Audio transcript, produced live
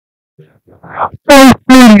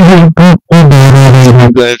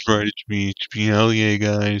That's right, it's me, hell yeah,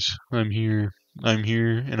 guys. I'm here. I'm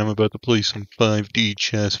here, and I'm about to play some 5D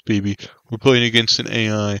chess, baby. We're playing against an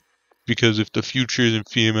AI, because if the future isn't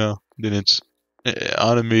female, then it's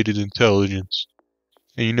automated intelligence.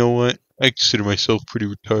 And you know what? I consider myself pretty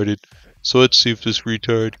retarded. So let's see if this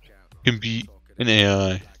retard can beat an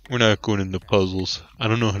AI. We're not going into puzzles. I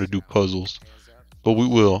don't know how to do puzzles, but we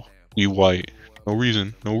will. Be white. No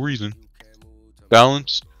reason. No reason.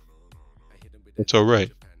 Balanced. That's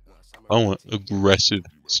alright. I want aggressive.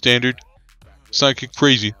 Standard. Let's not get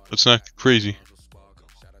crazy. Let's not get crazy.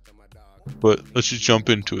 But let's just jump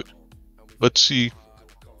into it. Let's see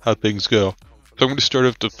how things go. So I'm going to start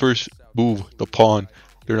off the first move, the pawn.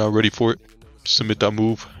 They're not ready for it. Submit that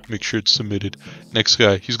move. Make sure it's submitted. Next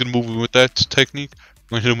guy. He's going to move in with that technique. I'm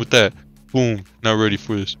going to hit him with that. Boom. Not ready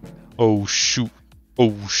for this. Oh, shoot.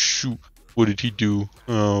 Oh, shoot. What did he do?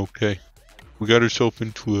 Oh, okay. We got ourselves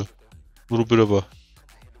into a little bit of a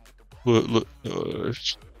little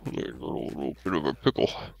bit of a pickle.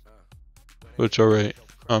 But it's alright.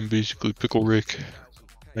 I'm basically Pickle Rick.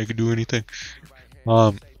 I can do anything.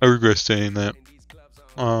 I regret saying that.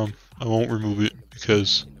 I won't remove it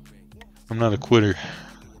because I'm not a quitter.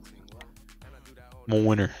 I'm a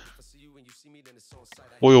winner.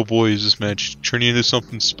 Boy oh boy is this match turning into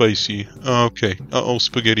something spicy. Okay. Uh-oh,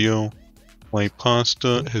 Spaghetti-O. My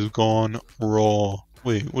pasta has gone raw.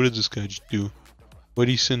 Wait, what did this guy just do? Why'd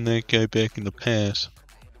he send that guy back in the past?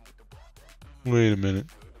 Wait a minute.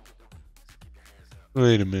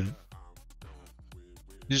 Wait a minute.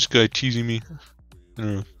 Is this guy teasing me? I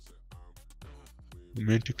don't know.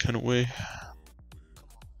 Romantic kind of way.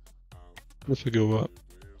 What if I go up?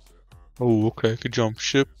 Oh, okay. I could jump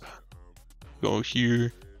ship. Go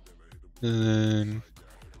here. And then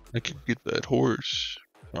I could get that horse.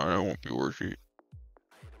 No, that won't be worth it.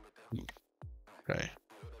 Okay.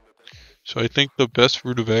 So I think the best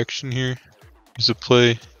route of action here is to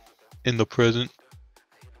play in the present.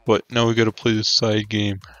 But now we gotta play this side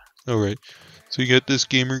game. Alright. So you got this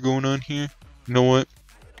gamer going on here. You know what?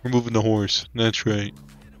 We're moving the horse. That's right.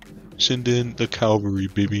 Send in the cavalry,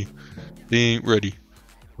 baby. They ain't ready.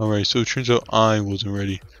 Alright, so it turns out I wasn't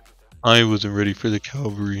ready. I wasn't ready for the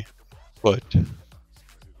cavalry. But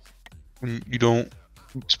when you don't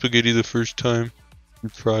eat spaghetti the first time, you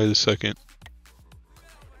try the second.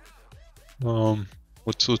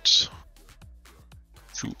 Let's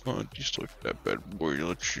shoot deselect that bad boy.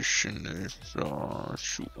 Let's just send this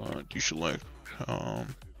shoot deselect.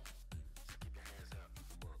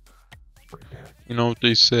 You know what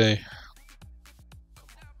they say.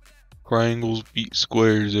 Triangles beat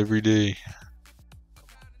squares every day.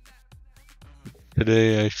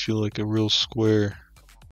 Today I feel like a real square.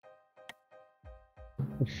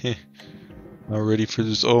 Not ready for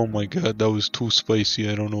this. Oh my god, that was too spicy.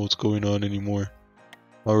 I don't know what's going on anymore.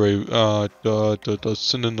 Alright,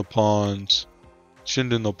 send in the pawns.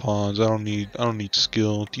 Send in the pawns. I don't need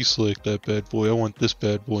skill. Deselect that bad boy. I want this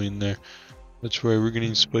bad boy in there. That's right, we're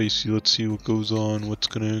getting spicy. Let's see what goes on, what's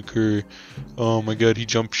gonna occur. Oh my god, he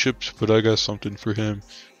jumped ships, but I got something for him.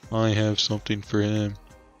 I have something for him.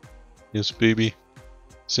 Yes, baby.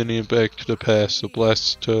 Sending it back to the past, the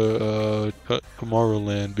blast to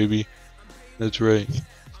Tomorrowland, baby. That's right.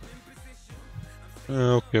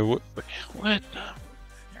 Okay, what?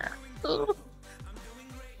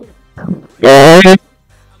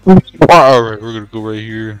 Alright, we're gonna go right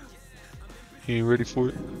here. You ready for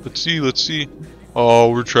it? Let's see, let's see.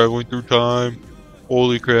 Oh, we're traveling through time.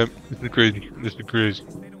 Holy crap, this is crazy. This is crazy.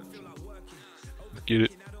 Let's get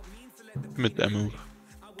it. Commit that move.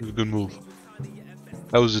 It was a good move.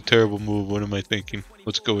 That was a terrible move. What am I thinking?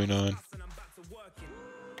 What's going on?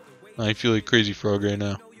 I feel like Crazy Frog right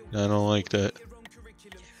now. I don't like that.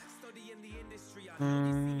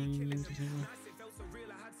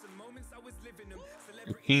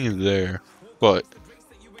 The king is there, but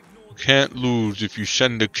you can't lose if you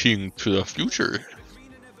send the king to the future.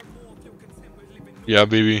 Yeah,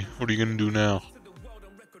 baby. What are you gonna do now?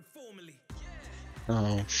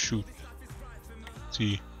 Oh, shoot. Let's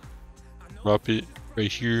see. Drop it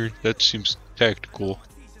right here. That seems tactical.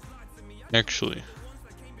 Actually.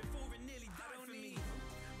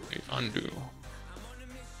 Wait, undo.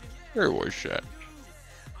 Where was that?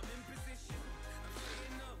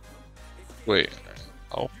 Wait.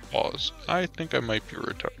 I'll pause. I think I might be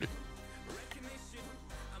retarded.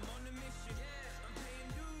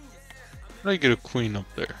 How do I get a queen up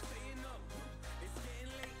there?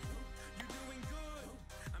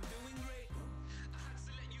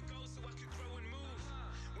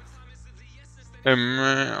 Hey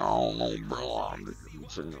man, I don't know, bro.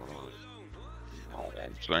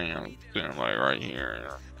 I'm saying like right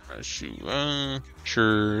here. Shoot,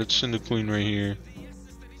 sure, it's in the queen right here.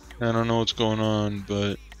 I don't know what's going on,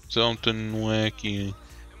 but something wacky.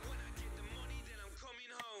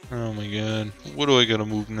 Oh my god, what do I gotta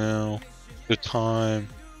move now? The time.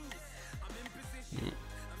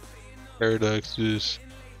 Paradoxes.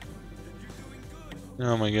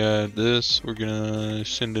 Oh my god, this, we're gonna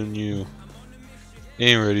send in you.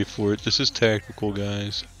 Ain't ready for it. This is tactical,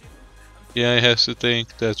 guys. Yeah, I has to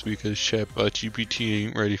think that's because ChatGPT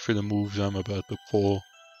ain't ready for the moves I'm about to pull.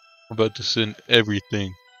 I'm about to send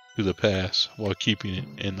everything to the past while keeping it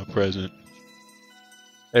in the present.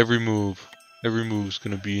 Every move's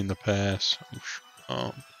gonna be in the past.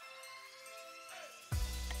 Let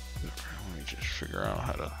me just figure out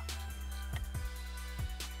how to.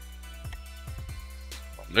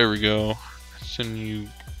 There we go. Send you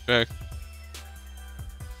back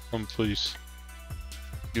someplace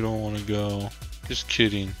you don't want to go. Just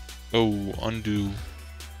kidding. Oh, undo. You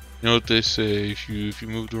know what they say? If you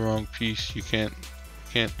move the wrong piece, you can't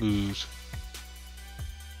lose.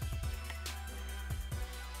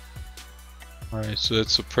 Alright, so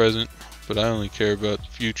that's the present, but I only care about the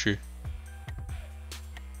future.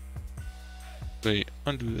 Wait,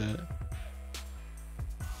 undo that.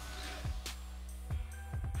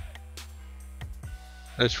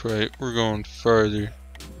 That's right, we're going farther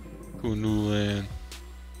to a new land.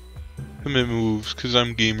 Commit moves, cause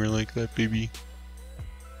I'm gamer like that, baby.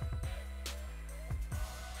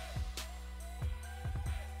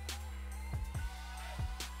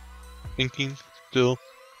 Thinking, still.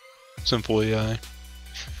 Simple AI.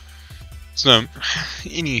 It's not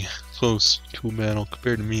any close to a battle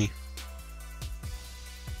compared to me.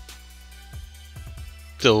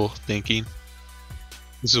 Still thinking.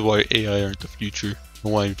 This is why AI aren't the future,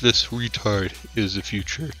 and why this retard is the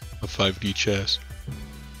future of 5D chess.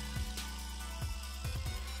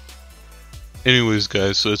 Anyways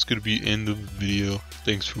guys, so that's gonna be the end of the video.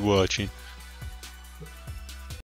 Thanks for watching.